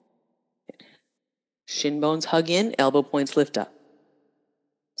 Shin bones hug in, elbow points lift up.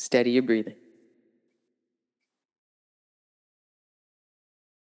 Steady your breathing.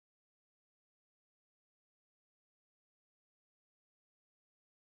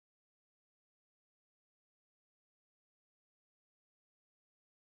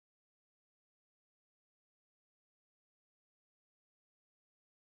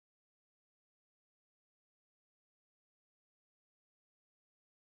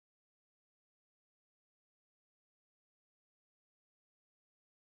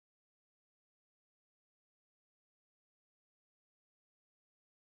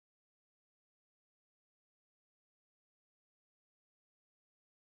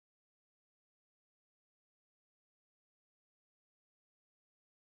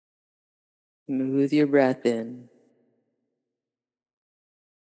 Smooth your breath in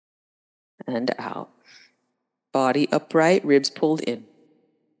and out. Body upright, ribs pulled in.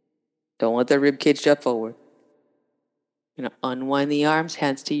 Don't let the rib cage jut forward. You're going to unwind the arms,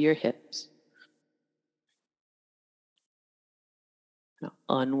 hands to your hips. Now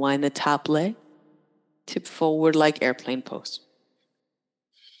unwind the top leg, tip forward like airplane pose.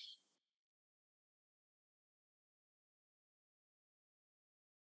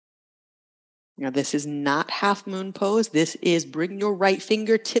 Now this is not half moon pose. This is bring your right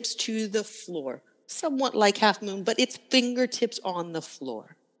fingertips to the floor. Somewhat like half moon, but it's fingertips on the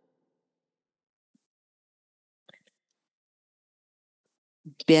floor.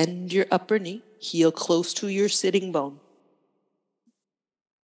 Bend your upper knee, heel close to your sitting bone.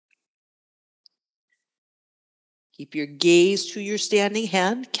 Keep your gaze to your standing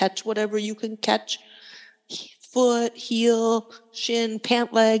hand. Catch whatever you can catch. Foot, heel, shin,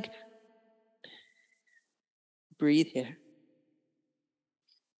 pant leg. Breathe here.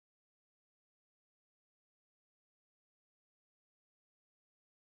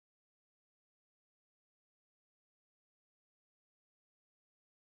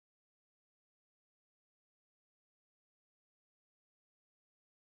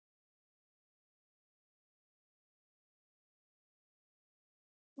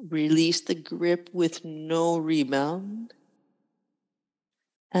 Release the grip with no rebound.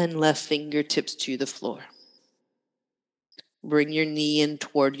 And left fingertips to the floor. Bring your knee in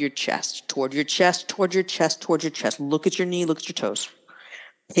toward your chest, toward your chest, toward your chest, toward your chest. Look at your knee, look at your toes.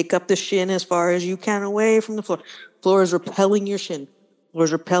 Pick up the shin as far as you can away from the floor. Floor is repelling your shin. Floor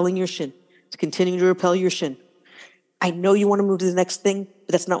is repelling your shin. It's continuing to repel your shin. I know you want to move to the next thing,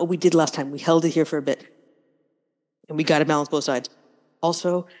 but that's not what we did last time. We held it here for a bit. And we got to balance both sides.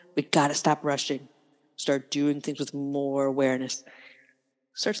 Also, we got to stop rushing. Start doing things with more awareness.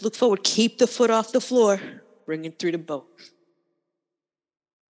 Start to look forward. Keep the foot off the floor. Bring it through the boat.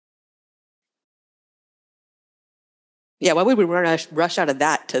 Yeah, why would we rush out of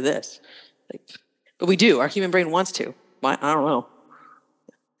that to this? But we do. Our human brain wants to. Why? I don't know.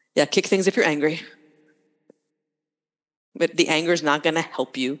 Yeah, kick things if you're angry. But the anger is not going to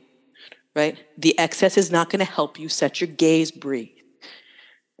help you, right? The excess is not going to help you. Set your gaze, breathe.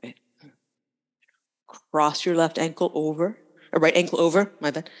 Right? Cross your left ankle over, or right ankle over,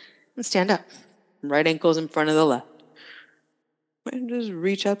 my bad, and stand up. Right ankle's in front of the left. And just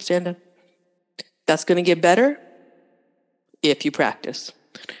reach up, stand up. That's going to get better if you practice.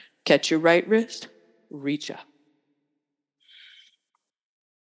 Catch your right wrist, reach up.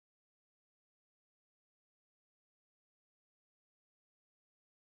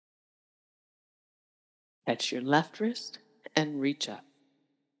 Catch your left wrist and reach up.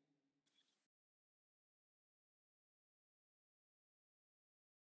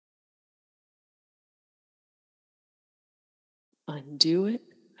 Undo it,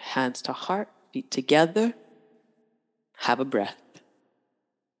 hands to heart, feet together. Have a breath.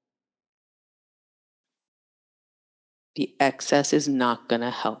 The excess is not going to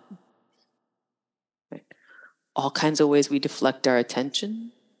help. Right? All kinds of ways we deflect our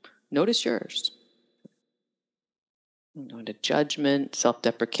attention. Notice yours. Go into judgment,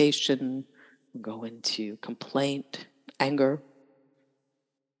 self-deprecation, go into complaint, anger,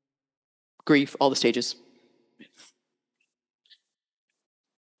 grief, all the stages.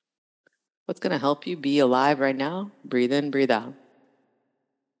 What's going to help you be alive right now? Breathe in, breathe out.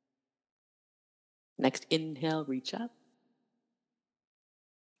 Next inhale, reach up.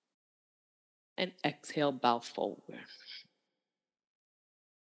 And exhale, bow forward.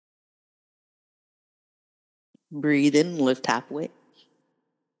 Breathe in, lift halfway.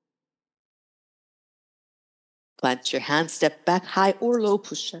 Plant your hands, step back, high or low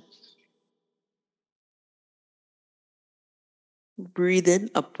push-up. Breathe in,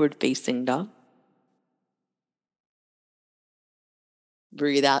 upward facing dog.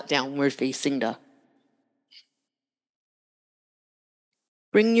 Breathe out, downward facing dog.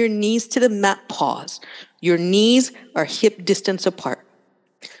 Bring your knees to the mat, pause. Your knees are hip distance apart.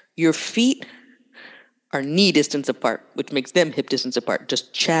 Your feet are knee distance apart, which makes them hip distance apart.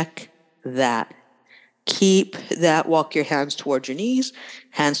 Just check that. Keep that. Walk your hands towards your knees,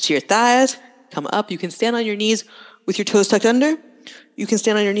 hands to your thighs. Come up. You can stand on your knees with your toes tucked under. You can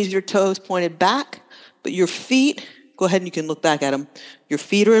stand on your knees with your toes pointed back, but your feet, go ahead and you can look back at them. Your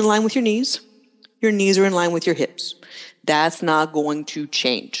feet are in line with your knees. Your knees are in line with your hips. That's not going to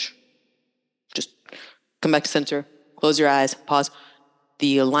change. Just come back to center, close your eyes, pause.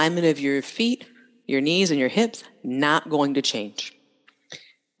 The alignment of your feet, your knees, and your hips, not going to change.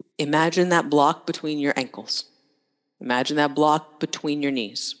 Imagine that block between your ankles. Imagine that block between your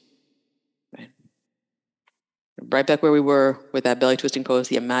knees. Right back where we were with that belly twisting pose,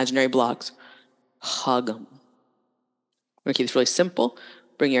 the imaginary blocks. Hug them. We're going to keep this really simple.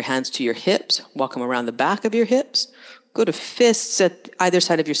 Bring your hands to your hips. Walk them around the back of your hips. Go to fists at either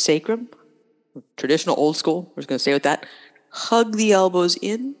side of your sacrum. Traditional, old school. We're just going to stay with that. Hug the elbows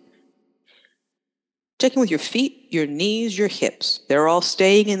in. Check in with your feet, your knees, your hips. They're all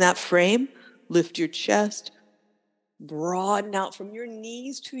staying in that frame. Lift your chest. Broaden out from your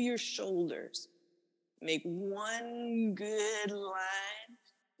knees to your shoulders. Make one good line.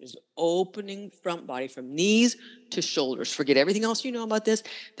 Just opening front body from knees to shoulders. Forget everything else you know about this.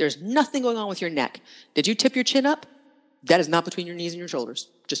 There's nothing going on with your neck. Did you tip your chin up? That is not between your knees and your shoulders.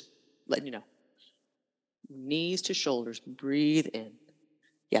 Just letting you know. Knees to shoulders. Breathe in.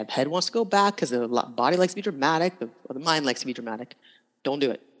 Yeah, the head wants to go back because the body likes to be dramatic. The mind likes to be dramatic. Don't do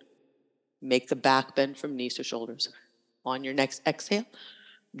it. Make the back bend from knees to shoulders. On your next exhale,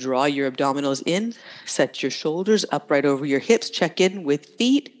 draw your abdominals in. Set your shoulders upright over your hips. Check in with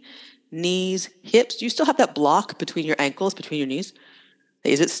feet, knees, hips. Do you still have that block between your ankles, between your knees?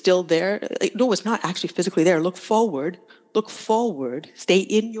 Is it still there? No, it's not actually physically there. Look forward. Look forward. Stay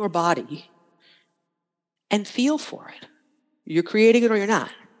in your body and feel for it. You're creating it or you're not.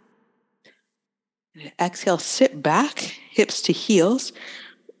 Exhale, sit back, hips to heels,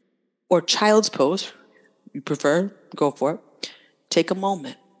 or child's pose. You prefer, go for it. Take a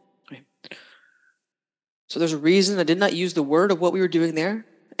moment. So there's a reason I did not use the word of what we were doing there,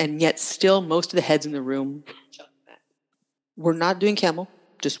 and yet still most of the heads in the room. We're not doing camel.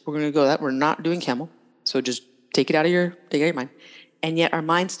 We're going to go that. We're not doing camel. So just take it out of your mind. And yet our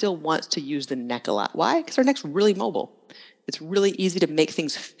mind still wants to use the neck a lot. Why? Because our neck's really mobile. It's really easy to make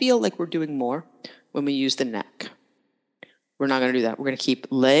things feel like we're doing more when we use the neck. We're not going to do that. We're going to keep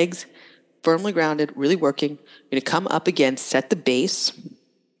legs firmly grounded, really working. We're going to come up again, set the base,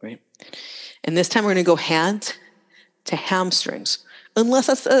 right? And this time we're going to go hands to hamstrings.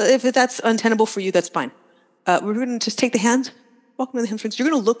 Unless if that's untenable for you, that's fine. We're going to just take the hands, walk them to the hamstrings. You're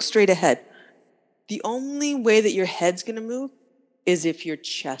going to look straight ahead. The only way that your head's going to move is if your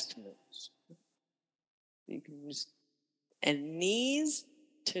chest moves. You can just, and knees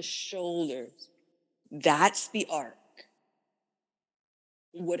to shoulders. That's the arc.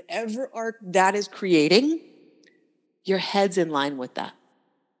 Whatever arc that is creating, your head's in line with that.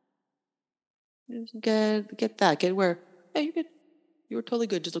 Get that. Get where? Hey, you're good. You were totally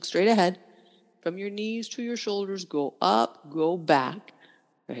good. Just look straight ahead. From your knees to your shoulders, go up, go back.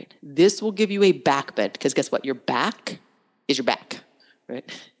 Right. This will give you a back bend because guess what? Your back is your back. Right.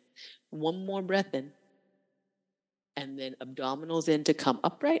 One more breath in. And then abdominals in to come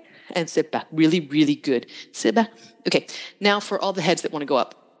upright and sit back. Really, really good. Sit back. Okay, now for all the heads that want to go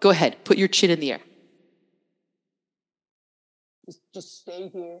up, go ahead. Put your chin in the air. Just stay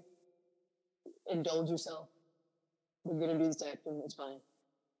here. Indulge yourself. We're going to do this action. It's fine.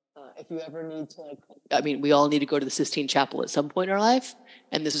 If you ever need to, we all need to go to the Sistine Chapel at some point in our life,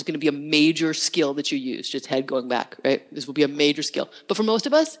 and this is going to be a major skill that you use, just head going back, right? This will be a major skill. But for most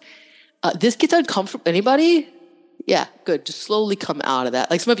of us, this gets uncomfortable. Anybody? Yeah, good. Just slowly come out of that.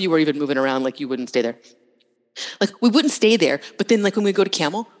 Like some of you were even moving around like you wouldn't stay there. Like we wouldn't stay there, but then like when we go to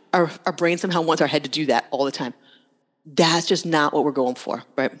camel, our brain somehow wants our head to do that all the time. That's just not what we're going for,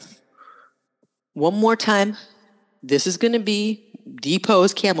 right? One more time. This is going to be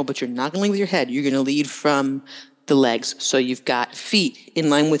depose camel, but you're not going to lead with your head. You're going to lead from the legs. So you've got feet in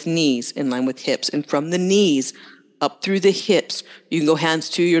line with knees, in line with hips. And from the knees up through the hips, you can go hands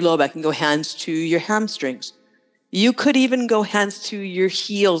to your low back. You can go hands to your hamstrings. You could even go hands to your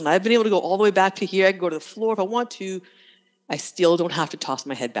heels. And I've been able to go all the way back to here. I can go to the floor if I want to. I still don't have to toss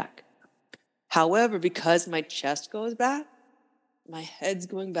my head back. However, because my chest goes back, my head's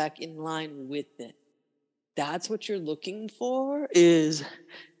going back in line with it. That's what you're looking for, is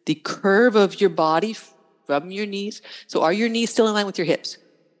the curve of your body from your knees. So are your knees still in line with your hips?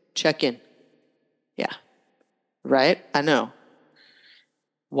 Check in. Yeah. Right? I know.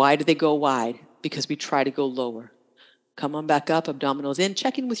 Why do they go wide? Because we try to go lower. Come on back up, abdominals in.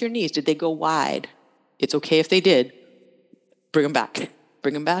 Check in with your knees. Did they go wide? It's okay if they did. Bring them back.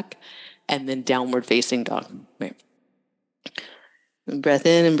 Bring them back. And then downward facing dog. Right. And breath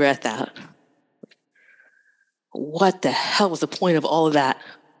in and breath out. What the hell was the point of all of that?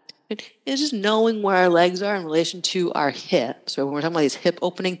 It's just knowing where our legs are in relation to our hips. So when we're talking about this hip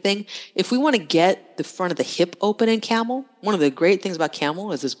opening thing, if we want to get the front of the hip open in camel, one of the great things about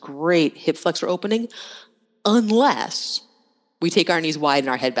camel is this great hip flexor opening, unless we take our knees wide and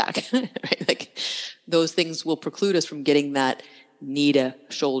our head back. Right? Like those things will preclude us from getting that knee to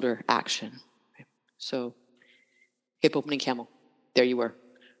shoulder action. So hip opening camel. There you were.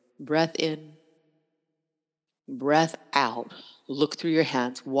 Breath in, breath out. Look through your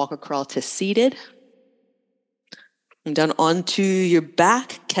hands. Walk or crawl to seated. And down onto your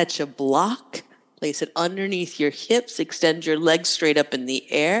back. Catch a block. Place it underneath your hips. Extend your legs straight up in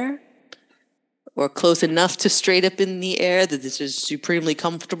the air, or close enough to straight up in the air that this is supremely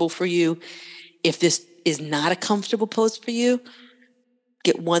comfortable for you. If this is not a comfortable pose for you,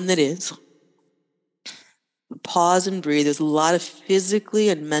 get one that is. Pause and breathe. There's a lot of physically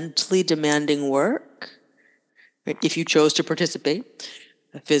and mentally demanding work. Right? If you chose to participate,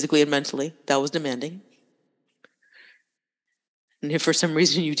 physically and mentally, that was demanding. And if for some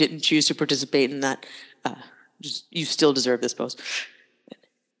reason you didn't choose to participate in that, you still deserve this pose.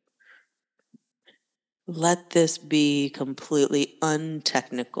 Let this be completely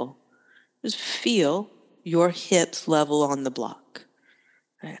untechnical. Just feel your hips level on the block.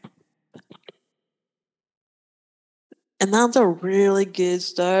 Right? And that's a really good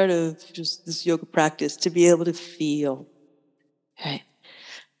start of just this yoga practice, to be able to feel. Right?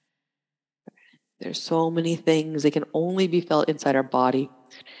 There's so many things that can only be felt inside our body.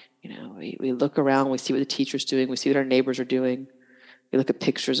 You know, we look around, we see what the teacher's doing, we see what our neighbors are doing. We look at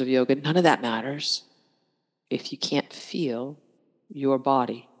pictures of yoga. None of that matters if you can't feel your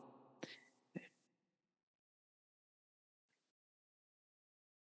body.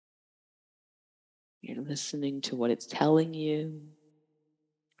 You're listening to what it's telling you,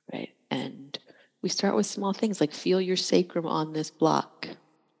 right? And we start with small things like feel your sacrum on this block.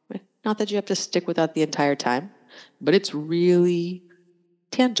 Right? Not that you have to stick with that the entire time, but it's really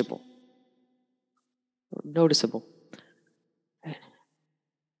tangible, or noticeable. Right?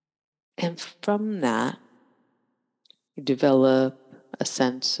 And from that, you develop a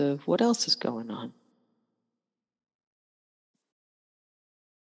sense of what else is going on.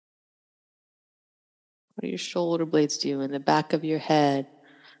 What are your shoulder blades doing? The back of your head,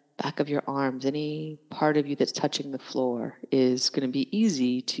 back of your arms, any part of you that's touching the floor is going to be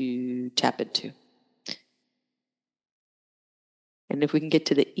easy to tap into. And if we can get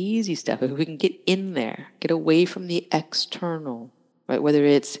to the easy stuff, if we can get in there, get away from the external, right? Whether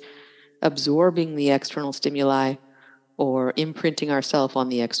it's absorbing the external stimuli or imprinting ourselves on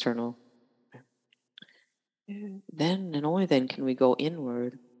the external, then and only then can we go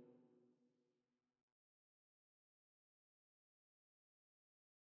inward.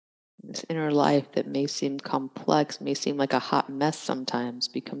 This inner life that may seem complex, may seem like a hot mess sometimes,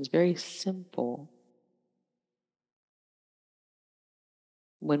 becomes very simple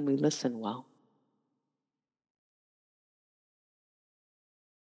when we listen well.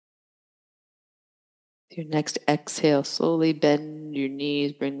 Your next exhale, slowly bend your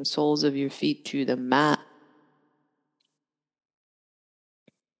knees, bring the soles of your feet to the mat.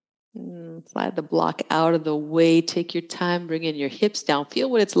 Slide the block out of the way. Take your time, bring in your hips down.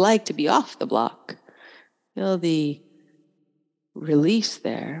 Feel what it's like to be off the block. Feel the release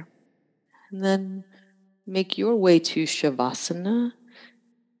there. And then make your way to Shavasana,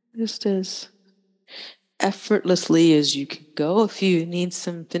 just as effortlessly as you can go. If you need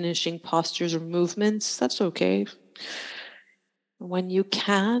some finishing postures or movements, that's okay. When you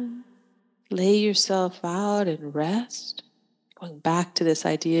can, lay yourself out and rest. Going back to this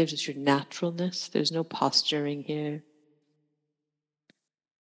idea of just your naturalness. There's no posturing here.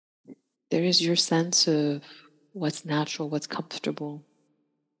 There is your sense of what's natural, what's comfortable.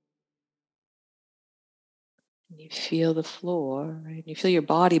 And you feel the floor, right? You feel your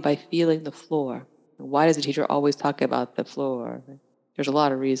body by feeling the floor. And why does the teacher always talk about the floor? There's a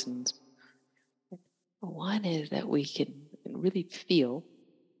lot of reasons. One is that we can really feel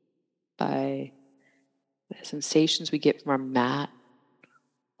by the sensations we get from our mat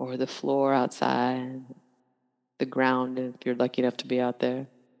or the floor outside, the ground if you're lucky enough to be out there.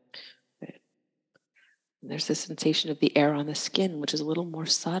 And there's the sensation of the air on the skin, which is a little more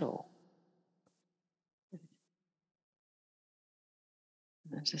subtle. And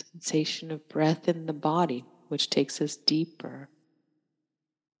there's a sensation of breath in the body, which takes us deeper.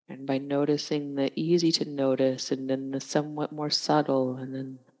 And by noticing the easy to notice, and then the somewhat more subtle, and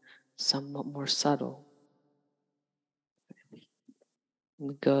then somewhat more subtle,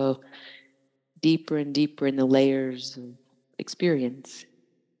 we go deeper and deeper in the layers of experience,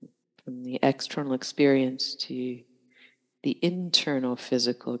 from the external experience to the internal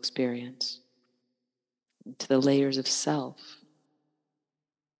physical experience, to the layers of self.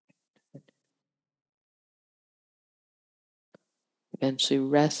 Eventually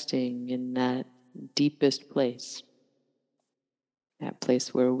resting in that deepest place, that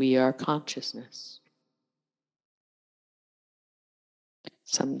place where we are consciousness.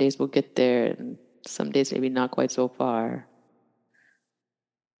 Some days we'll get there, and some days maybe not quite so far.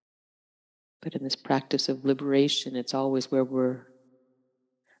 But in this practice of liberation, it's always where we're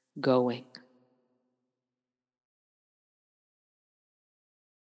going.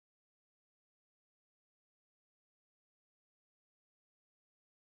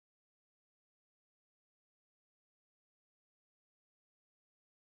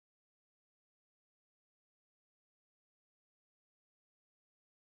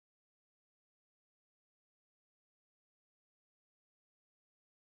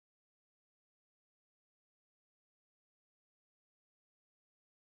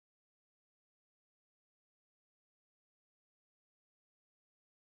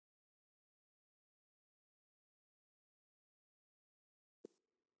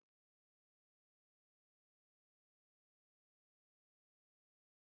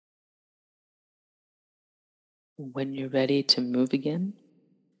 When you're ready to move again,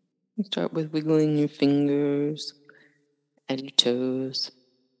 you start with wiggling your fingers and your toes.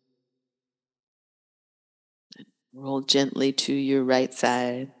 Roll gently to your right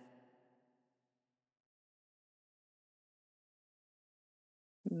side.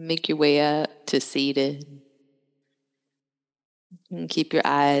 Make your way up to seated. And keep your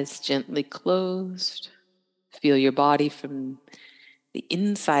eyes gently closed. Feel your body from the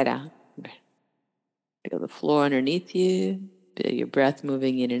inside out. Feel the floor underneath you. Feel your breath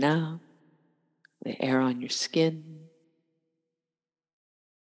moving in and out. The air on your skin.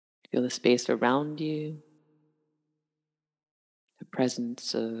 Feel the space around you. The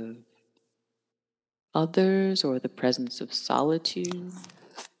presence of others or the presence of solitude.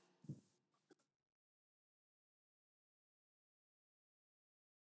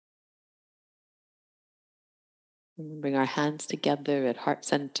 And bring our hands together at heart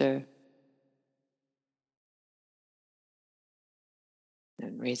center.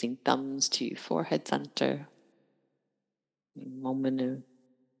 And raising thumbs to forehead center. A moment of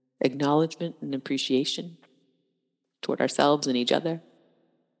acknowledgement and appreciation toward ourselves and each other.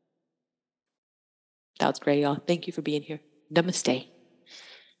 That was great, y'all. Thank you for being here. Namaste.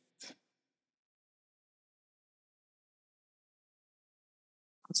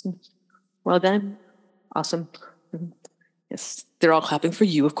 Awesome. Well done. Awesome. Yes, they're all clapping for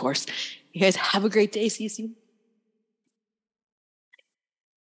you, of course. You guys have a great day. See you soon.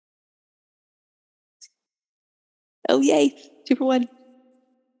 Oh, yay. 2 for 1.